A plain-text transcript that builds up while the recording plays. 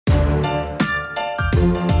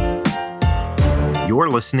You're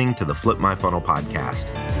listening to the Flip My Funnel podcast,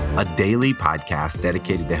 a daily podcast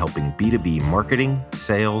dedicated to helping B2B marketing,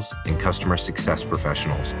 sales, and customer success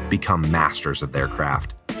professionals become masters of their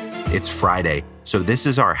craft. It's Friday, so this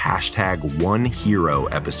is our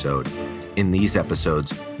 #OneHero episode. In these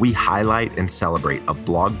episodes, we highlight and celebrate a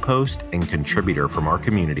blog post and contributor from our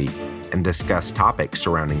community and discuss topics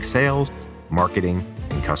surrounding sales, marketing,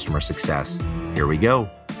 and customer success. Here we go.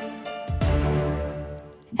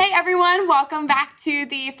 Hey everyone, welcome back to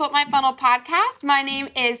the Flip My Funnel podcast. My name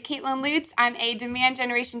is Caitlin Lutz. I'm a demand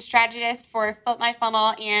generation strategist for Flip My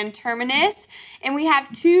Funnel and Terminus. And we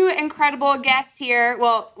have two incredible guests here.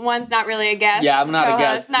 Well, one's not really a guest. Yeah, I'm not a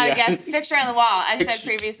guest. Not a guest. Picture on the wall, I said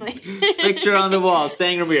previously. Picture on the wall,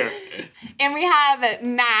 Sangram here. And we have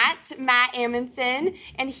Matt Amundsen,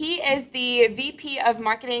 and he is the VP of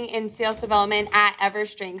Marketing and Sales Development at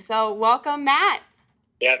Everstring. So welcome, Matt.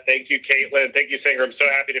 Yeah, thank you, Caitlin. Thank you, Singer. I'm so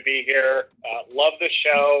happy to be here. Love the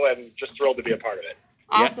show and just thrilled to be a part of it.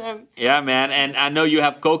 Awesome. Yeah, man. And I know you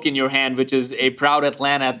have Coke in your hand, which is a proud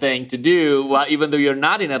Atlanta thing to do. Well, even though you're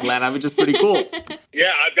not in Atlanta, which is pretty cool.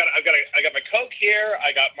 Yeah, I got my Coke here.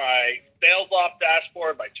 I got my SalesLoft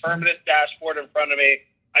dashboard, my Terminus dashboard in front of me.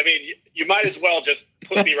 I mean, you might as well just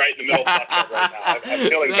put me right in the middle of that right now. I'm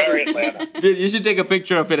feeling very Atlanta. Dude, you should take a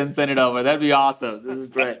picture of it and send it over. That'd be awesome. This is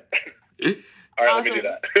great. All right, Awesome. Let me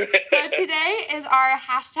do that. So today is our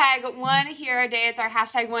 #OneHero Day. It's our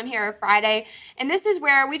 #OneHero Friday, and this is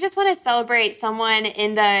where we just want to celebrate someone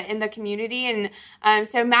in the community. And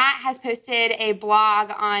so Matt has posted a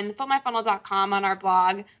blog on flipmyfunnel.com on our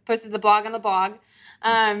blog. Posted the blog on the blog,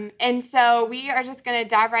 and so we are just going to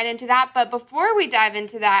dive right into that. But before we dive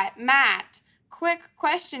into that, Matt, quick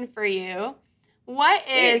question for you. What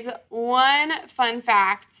is one fun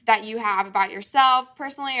fact that you have about yourself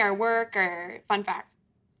personally or work or fun fact?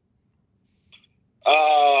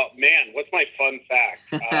 Man, what's my fun fact?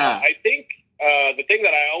 I think the thing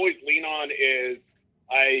that I always lean on is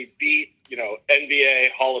I beat,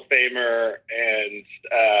 NBA Hall of Famer and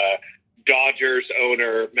Dodgers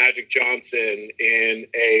owner Magic Johnson in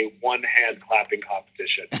a one-hand clapping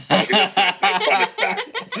competition. I think that's my funnest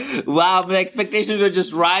fact. Wow, the expectations were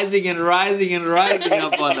just rising and rising and rising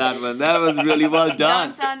up on that one. That was really well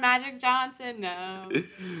done. Dunked on Magic Johnson? No.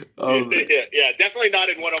 Yeah, definitely not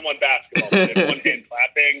in one-on-one basketball. But in one-hand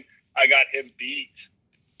clapping, I got him beat.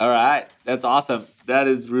 All right. That's awesome. That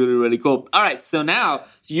is really, really cool. All right. So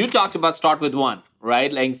you talked about start with one,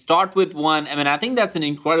 right? Like start with one. I mean, I think that's an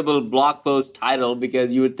incredible blog post title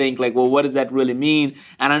because you would think like, well, what does that really mean?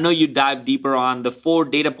 And I know you dive deeper on the 4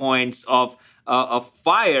 data points of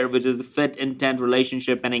FIRE, which is the fit, intent,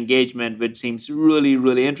 relationship, and engagement, which seems really,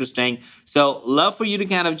 really interesting. So love for you to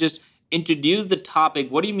kind of just introduce the topic.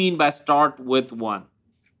 What do you mean by start with one?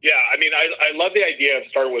 Yeah, I mean, I love the idea of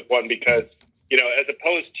start with one because as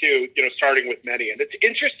opposed to, starting with many. And it's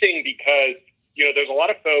interesting because, there's a lot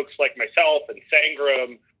of folks like myself and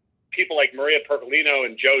Sangram, people like Maria Pergolino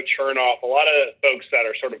and Joe Chernoff, a lot of folks that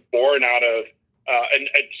are sort of born out of, and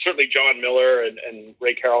certainly John Miller and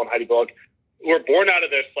Ray Carroll and Heidi Bullock, who are born out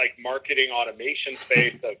of this like marketing automation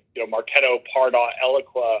space of, Marketo, Pardot,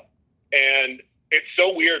 Eloqua. And it's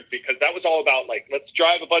so weird because that was all about like, let's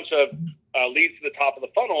drive a bunch of leads to the top of the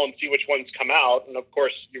funnel and see which ones come out. And of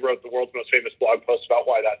course, you wrote the world's most famous blog post about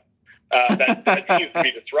why that needs to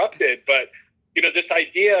be disrupted. But this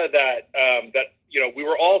idea that we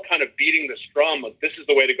were all kind of beating this drum of this is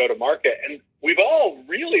the way to go to market, and we've all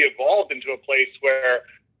really evolved into a place where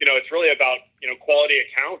it's really about quality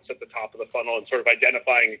accounts at the top of the funnel and sort of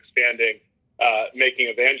identifying, expanding, making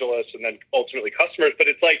evangelists, and then ultimately customers. But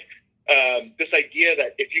it's like this idea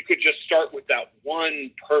that if you could just start with that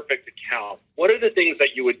one perfect account, what are the things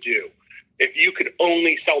that you would do if you could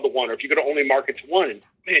only sell to one, or if you could only market to one? And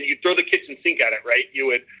man, you'd throw the kitchen sink at it, right? You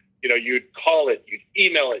would, you'd call it, you'd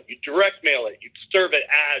email it, you'd direct mail it, you'd serve it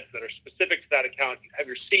ads that are specific to that account. You'd have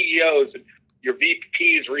your CEOs and your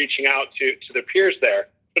VPs reaching out to their peers there.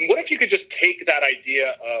 And what if you could just take that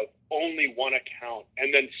idea of only one account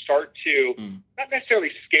and then start to not necessarily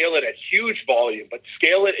scale it at huge volume, but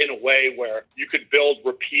scale it in a way where you could build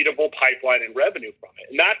repeatable pipeline and revenue from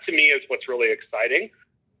it. And that to me is what's really exciting.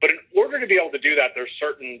 But in order to be able to do that, there's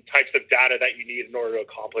certain types of data that you need in order to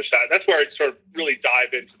accomplish that. And that's where I sort of really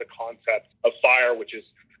dive into the concept of FIRE, which is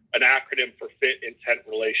an acronym for fit, intent,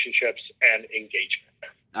 relationships, and engagement.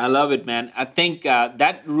 I love it, man. I think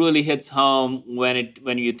that really hits home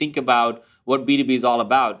when you think about what B2B is all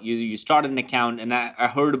about. You start an account, and I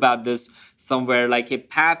heard about this somewhere, like a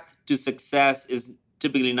path to success is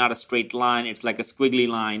typically not a straight line. It's like a squiggly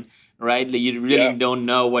line, right? You really don't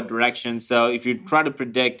know what direction. So if you try to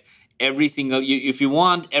predict if you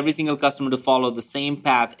want every single customer to follow the same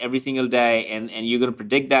path every single day, and you're going to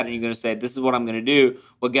predict that, and you're going to say, this is what I'm going to do.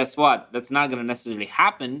 Well, guess what? That's not going to necessarily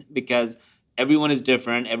happen, because everyone is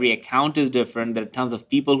different. Every account is different. There are tons of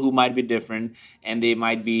people who might be different, and they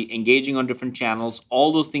might be engaging on different channels.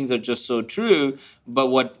 All those things are just so true. But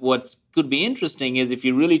what could be interesting is if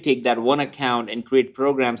you really take that one account and create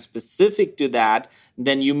programs specific to that,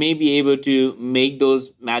 then you may be able to make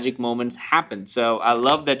those magic moments happen. So I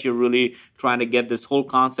love that you're really trying to get this whole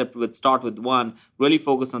concept with start with one, really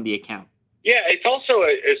focus on the account. Yeah, it's also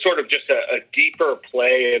a sort of just a deeper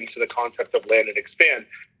play into the concept of land and expand.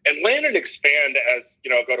 And land and expand as,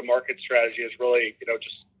 a go-to-market strategy is really,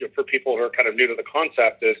 just for people who are kind of new to the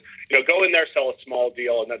concept is, go in there, sell a small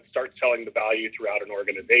deal, and then start selling the value throughout an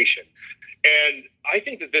organization. And I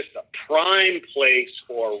think that this is a prime place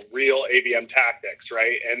for real ABM tactics,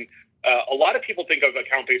 right? And a lot of people think of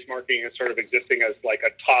account-based marketing as sort of existing as like a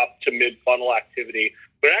top to mid-funnel activity,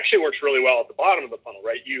 but it actually works really well at the bottom of the funnel,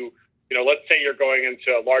 right? Let's say you're going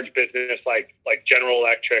into a large business like General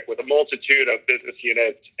Electric with a multitude of business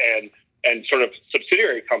units and sort of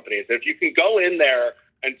subsidiary companies. If you can go in there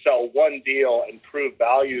and sell one deal and prove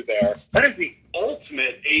value there, that is the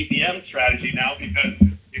ultimate ABM strategy now, because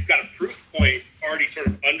you've got a proof point already sort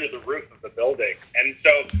of under the roof of the building. And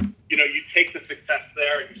so, you take the success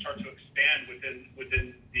there and you start to expand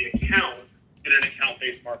within the account in an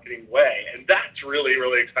account-based marketing way. And that's really,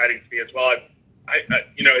 really exciting to me as well.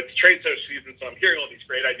 It's trade show season, so I'm hearing all these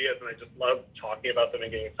great ideas, and I just love talking about them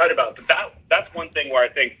and getting excited about them. But that's one thing where I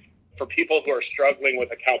think for people who are struggling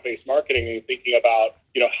with account-based marketing and thinking about,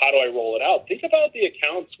 how do I roll it out? Think about the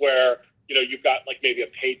accounts where, you've got like maybe a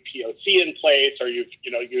paid POC in place, or you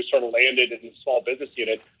sort of landed in a small business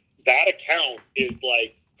unit. That account is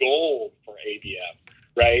like gold for ABM,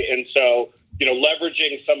 right? And so,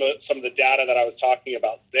 leveraging some of the data that I was talking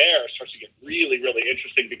about there starts to get really, really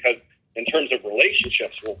interesting, because in terms of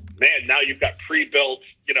relationships, well, man, now you've got pre-built,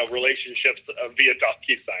 relationships via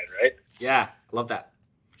DocuSign, right? Yeah, I love that.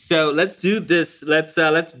 So let's do this. Let's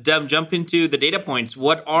jump into the data points.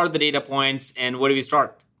 What are the data points, and where do we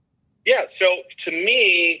start? Yeah. So to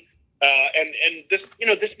me, and this,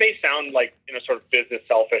 this may sound like, sort of business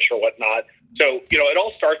selfish or whatnot. So, it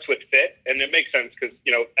all starts with fit, and it makes sense because,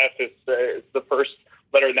 F is the first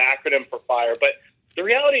letter in the acronym for FIRE, but the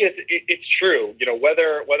reality is it's true,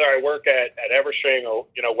 whether I work at Everstring or,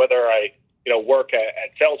 whether I, work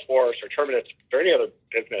at Salesforce or Terminus or any other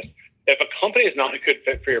business, if a company is not a good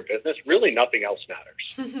fit for your business, really nothing else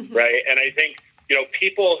matters, right? And I think,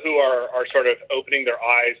 people who are sort of opening their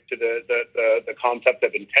eyes to the concept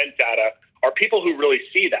of intent data are people who really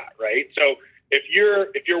see that, right? So if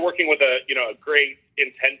you're working with a great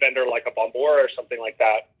intent vendor like a Bombora or something like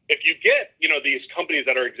that, if you get, these companies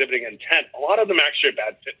that are exhibiting intent, a lot of them actually are a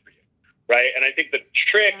bad fit for you, right? And I think the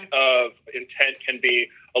trick of intent can be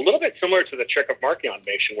a little bit similar to the trick of marketing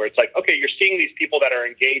automation, where it's like, okay, you're seeing these people that are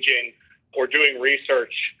engaging or doing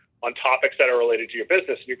research on topics that are related to your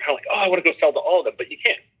business, and you're kind of like, oh, I want to go sell to all of them, but you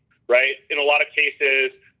can't, right? In a lot of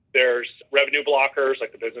cases, there's revenue blockers,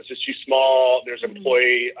 like the business is too small. There's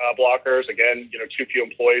employee blockers, again, too few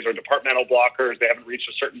employees, or departmental blockers. They haven't reached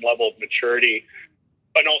a certain level of maturity.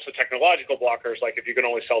 And also technological blockers, like if you can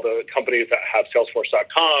only sell to companies that have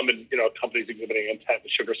Salesforce.com and, companies exhibiting intent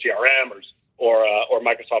with Sugar CRM or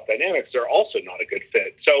Microsoft Dynamics, they're also not a good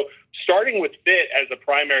fit. So starting with fit as a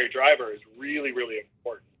primary driver is really, really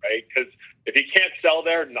important, right? Because if you can't sell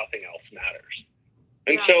there, nothing else matters.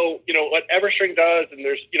 And so, what Everstring does, and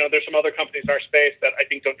there's some other companies in our space that I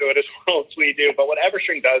think don't do it as well as we do, but what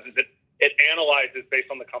Everstring does is it analyzes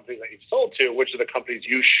based on the companies that you've sold to, which are the companies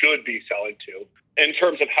you should be selling to, in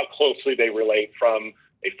terms of how closely they relate from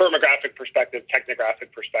a firmographic perspective,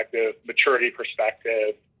 technographic perspective, maturity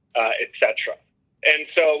perspective, et cetera. And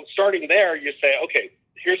so starting there, you say, okay,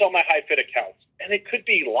 here's all my high fit accounts. And it could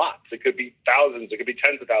be lots. It could be thousands. It could be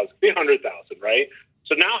tens of thousands. It could be 100,000, right?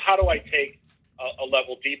 So now how do I take a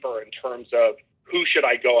level deeper in terms of who should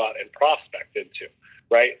I go out and prospect into,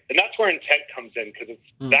 right? And that's where intent comes in, because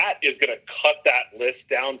that is going to cut that list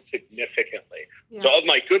down significantly. Yeah. So of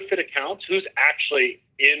my good fit accounts, who's actually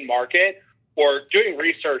in market or doing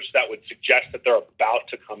research that would suggest that they're about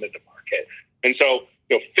to come into market. And so,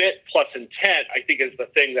 fit plus intent, I think, is the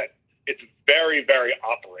thing that it's very, very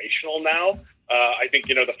operational now. I think,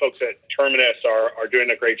 the folks at Terminus are doing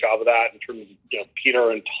a great job of that in terms of,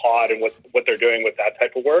 Peter and Todd and what they're doing with that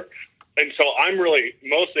type of work. And so I'm really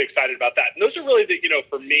mostly excited about that. And those are really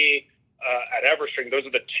for me at Everstring, those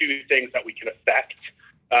are the two things that we can affect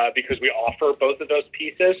because we offer both of those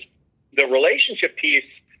pieces. The relationship piece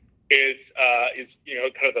is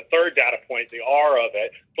kind of the third data point, the R of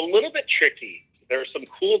it. It's a little bit tricky. There are some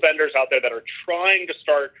cool vendors out there that are trying to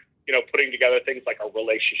start, putting together things like a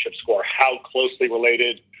relationship score. How closely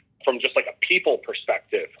related from just like a people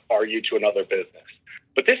perspective are you to another business?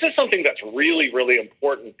 But this is something that's really, really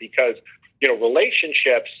important because,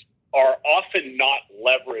 relationships are often not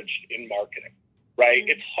leveraged in marketing, right?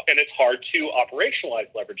 Mm-hmm. It's hard to operationalize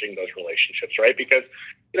leveraging those relationships, right? Because,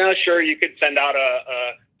 sure, you could send out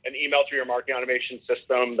an email through your marketing automation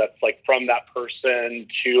system that's like from that person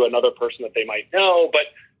to another person that they might know. But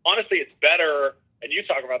honestly, it's better, and you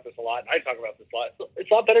talk about this a lot, and I talk about this a lot, it's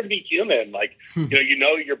a lot better to be human. Like,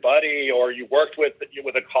 your buddy or you worked with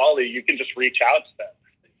a colleague, you can just reach out to them.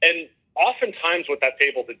 And oftentimes what that's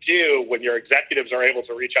able to do when your executives are able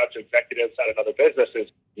to reach out to executives at another business is,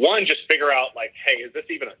 one, just figure out like, hey, is this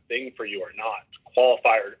even a thing for you or not?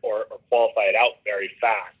 Qualify or qualify it out very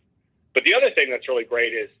fast. But the other thing that's really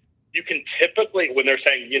great is you can typically, when they're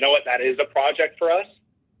saying, you know what, that is a project for us,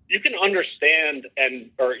 you can understand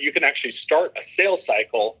or you can actually start a sales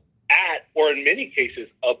cycle at, or in many cases,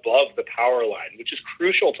 above the power line, which is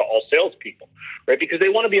crucial to all salespeople, right? Because they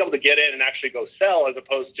want to be able to get in and actually go sell as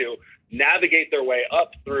opposed to navigate their way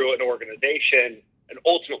up through an organization and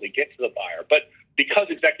ultimately get to the buyer. But because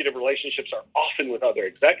executive relationships are often with other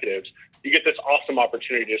executives, you get this awesome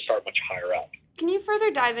opportunity to start much higher up. Can you further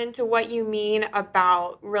dive into what you mean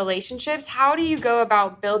about relationships? How do you go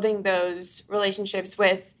about building those relationships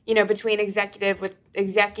with, between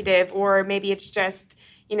executive, or maybe it's just,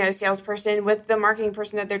 salesperson with the marketing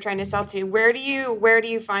person that they're trying to sell to? Where do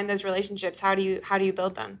you find those relationships? How do you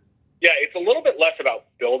build them? Yeah, it's a little bit less about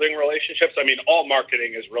building relationships. I mean, all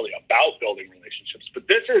marketing is really about building relationships, but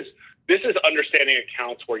this is understanding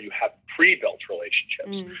accounts where you have pre-built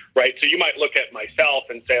relationships, right? So you might look at myself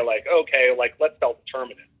and say like, okay, like let's sell to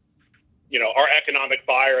Terminus. Our economic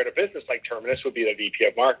buyer at a business like Terminus would be the VP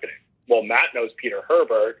of marketing. Well, Matt knows Peter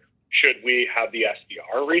Herbert. Should we have the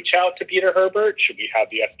SDR reach out to Peter Herbert? Should we have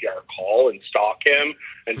the SDR call and stalk him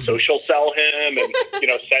and social sell him and,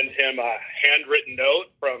 send him a handwritten note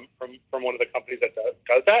from one of the companies that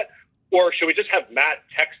does that? Or should we just have Matt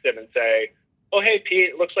text him and say, oh, hey,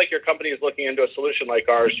 Pete, it looks like your company is looking into a solution like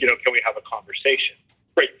ours. Can we have a conversation?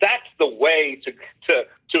 Right. That's the way to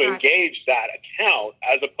engage that account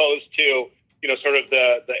as opposed to, sort of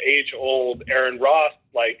the age-old Aaron Ross,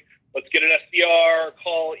 like, let's get an SDR,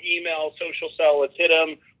 call, email, social sell, let's hit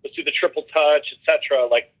him, let's do the triple touch, etc.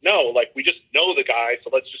 Like, no, like we just know the guy, so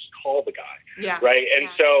let's just call the guy. Yeah. Right. And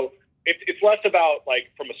so it's less about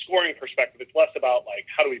like from a scoring perspective, it's less about like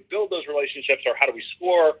how do we build those relationships or how do we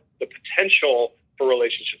score the potential for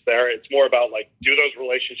relationships there. It's more about like, do those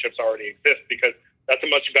relationships already exist? Because that's a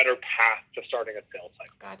much better path to starting a sales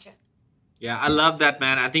cycle. Gotcha. Yeah, I love that,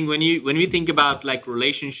 man. I think when we think about like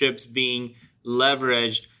relationships being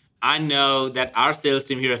leveraged, I know that our sales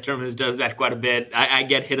team here at Terminus does that quite a bit. I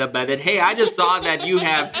get hit up by that. Hey, I just saw that you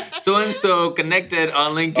have so-and-so connected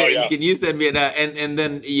on LinkedIn. Oh, yeah. Can you send me that? And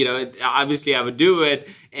then, obviously I would do it.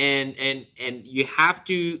 And you have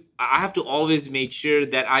to, I have to always make sure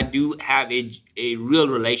that I do have a real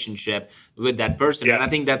relationship with that person. Yeah. And I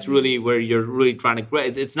think that's really where you're really trying to grow.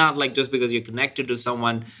 It's not like just because you're connected to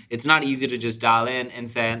someone, it's not easy to just dial in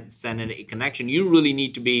and send in a connection. You really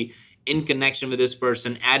need to be in connection with this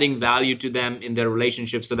person, adding value to them in their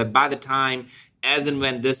relationship so that by the time, as and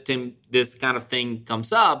when this kind of thing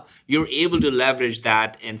comes up, you're able to leverage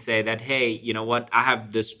that and say that, hey, you know what, I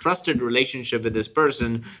have this trusted relationship with this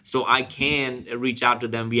person, so I can reach out to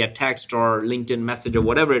them via text or LinkedIn message or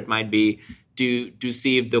whatever it might be to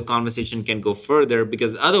see if the conversation can go further,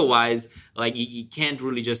 because otherwise, like you can't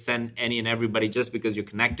really just send any and everybody just because you're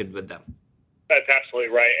connected with them. That's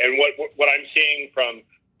absolutely right. And what I'm seeing from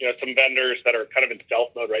some vendors that are kind of in stealth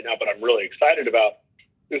mode right now, but I'm really excited about,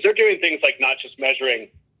 is they're doing things like not just measuring,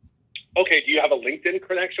 okay, do you have a LinkedIn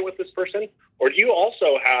connection with this person? Or do you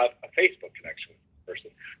also have a Facebook connection with this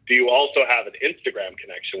person? Do you also have an Instagram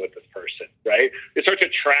connection with this person, right? You start to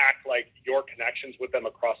track like your connections with them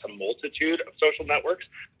across a multitude of social networks,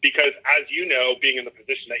 because as you know, being in the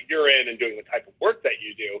position that you're in and doing the type of work that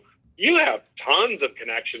you do, you have tons of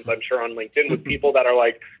connections, I'm sure, on LinkedIn with people that are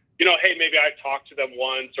like, hey, maybe I talked to them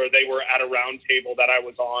once, or they were at a round table that I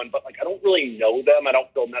was on, but like I don't really know them. I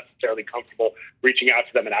don't feel necessarily comfortable reaching out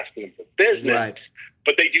to them and asking them for business. Right.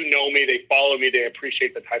 But they do know me, they follow me, they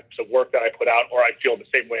appreciate the types of work that I put out, or I feel the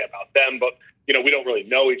same way about them. But we don't really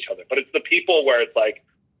know each other. But it's the people where it's like,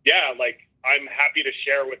 yeah, like I'm happy to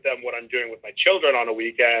share with them what I'm doing with my children on a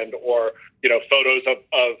weekend, or photos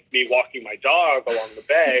of me walking my dog along the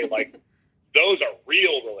bay. Like those are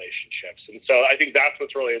real relationships. And so I think that's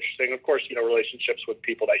what's really interesting. Of course, relationships with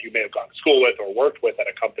people that you may have gone to school with or worked with at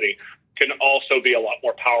a company can also be a lot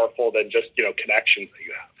more powerful than just, connections that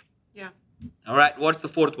you have. Yeah. All right. What's the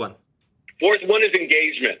fourth one? Fourth one is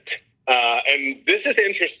engagement. And this is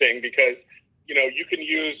interesting because, you can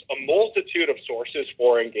use a multitude of sources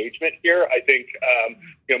for engagement here. I think,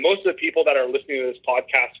 most of the people that are listening to this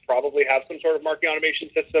podcast probably have some sort of marketing automation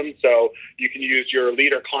system. So you can use your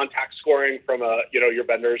lead or contact scoring from, your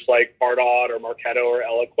vendors like Pardot or Marketo or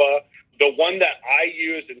Eloqua. The one that I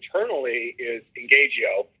use internally is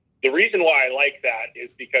Engagio. The reason why I like that is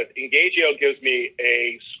because Engagio gives me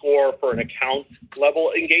a score for an account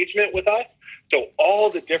level engagement with us. So all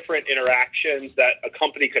the different interactions that a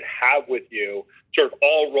company could have with you sort of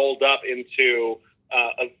all rolled up into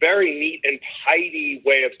a very neat and tidy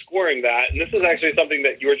way of scoring that. And this is actually something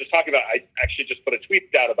that you were just talking about. I actually just put a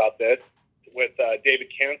tweet out about this with David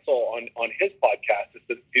Cancel on his podcast.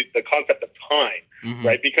 It's the concept of time,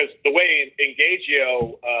 right? Because the way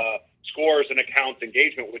Engagio scores an account's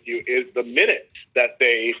engagement with you is the minutes that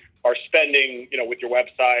they are spending, with your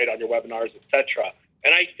website, on your webinars, etc.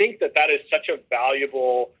 And I think that is such a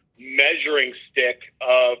valuable measuring stick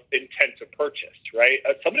of intent to purchase, right?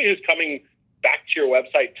 As somebody who's coming back to your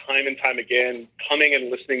website time and time again, coming and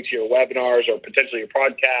listening to your webinars or potentially your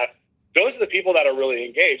podcast, those are the people that are really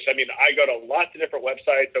engaged. I mean, I go to lots of different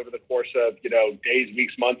websites over the course of, days,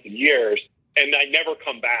 weeks, months, and years, and I never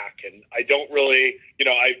come back. And I don't really,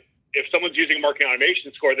 if someone's using a marketing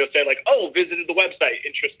automation score, they'll say like, oh, visited the website,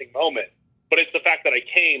 interesting moment. But it's the fact that I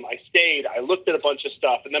came, I stayed, I looked at a bunch of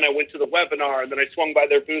stuff, and then I went to the webinar, and then I swung by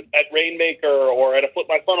their booth at Rainmaker or at a Flip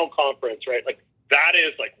My Funnel conference, right? Like that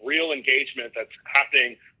is like real engagement that's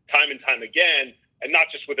happening time and time again, and not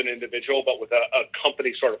just with an individual, but with a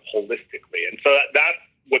company sort of holistically. And so that's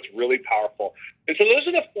what's really powerful. And so those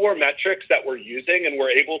are the 4 metrics that we're using, and we're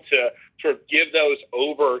able to sort of give those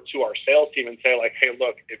over to our sales team and say like, hey,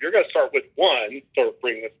 look, if you're going to start with one, sort of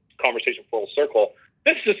bring this conversation full circle,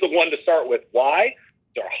 this is the one to start with. Why?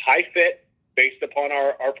 They're high fit based upon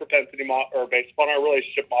our propensity model or based upon our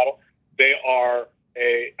relationship model. They are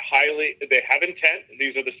they have intent.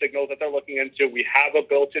 These are the signals that they're looking into. We have a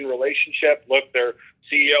built-in relationship. Look, their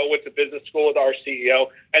CEO went to business school with our CEO,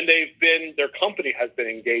 and their company has been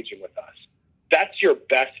engaging with us. That's your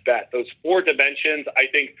best bet. Those 4 dimensions, I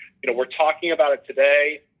think, we're talking about it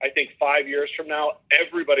today. I think 5 years from now,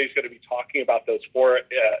 everybody's going to be talking about those 4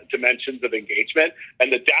 dimensions of engagement,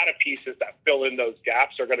 and the data pieces that fill in those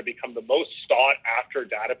gaps are going to become the most sought after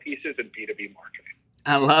data pieces in B2B marketing.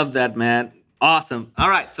 I love that, man. Awesome. All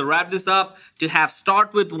right. So wrap this up. To have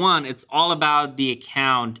start with one, it's all about the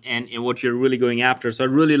account and what you're really going after. So I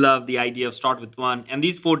really love the idea of start with one. And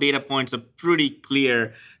these 4 data points are pretty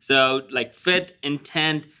clear. So like fit,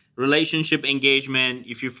 intent, relationship, engagement.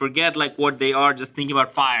 If you forget like what they are, just think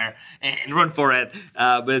about fire and run for it.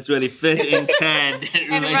 But it's really fit, intent,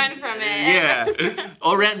 and run from it. Yeah,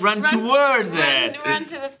 or run towards it. Run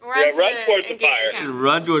towards the fire.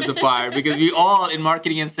 Run towards the fire, because we all in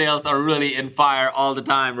marketing and sales are really in fire all the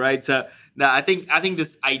time, right? So now I think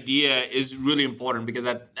this idea is really important, because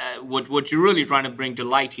that what you're really trying to bring to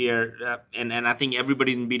light here, and I think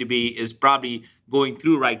everybody in B2B is probably going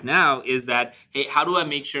through right now, is that, hey, how do I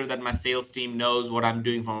make sure that my sales team knows what I'm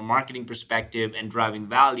doing from a marketing perspective and driving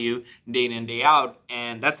value day in and day out?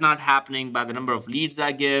 And that's not happening by the number of leads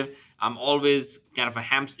I give. I'm always kind of a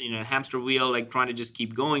hamster wheel, like trying to just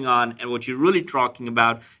keep going on. And what you're really talking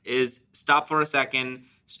about is stop for a second,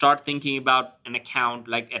 start thinking about an account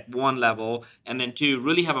like at one level, and then 2,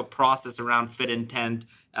 really have a process around fit, intent,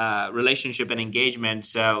 relationship, and engagement.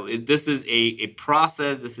 So this is a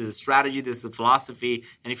process, this is a strategy, this is a philosophy.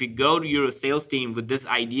 And if you go to your sales team with this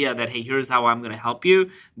idea that, hey, here's how I'm going to help you,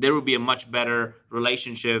 there will be a much better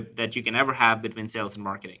relationship that you can ever have between sales and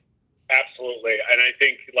marketing. Absolutely. And I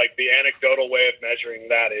think like the anecdotal way of measuring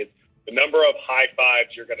that is the number of high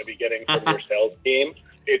fives you're going to be getting from your sales team.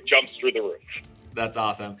 It jumps through the roof. That's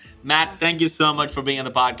awesome. Matt, thank you so much for being on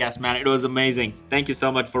the podcast, man. It was amazing. Thank you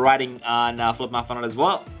so much for writing on Flip My Funnel as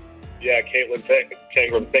well. Yeah, Caitlin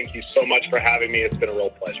Cangram, thank you so much for having me. It's been a real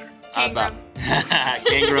pleasure. Cangram.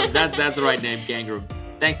 Cangram. That's the right name, Cangram.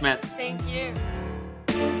 Thanks, Matt. Thank you.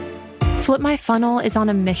 Flip My Funnel is on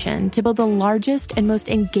a mission to build the largest and most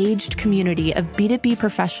engaged community of B2B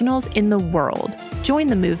professionals in the world. Join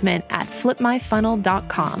the movement at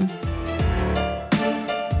flipmyfunnel.com.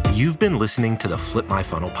 You've been listening to the Flip My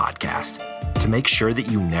Funnel podcast. To make sure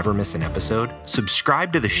that you never miss an episode,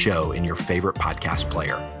 subscribe to the show in your favorite podcast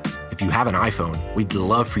player. If you have an iPhone, we'd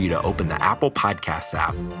love for you to open the Apple Podcasts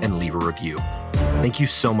app and leave a review. Thank you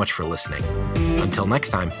so much for listening. Until next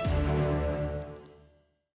time.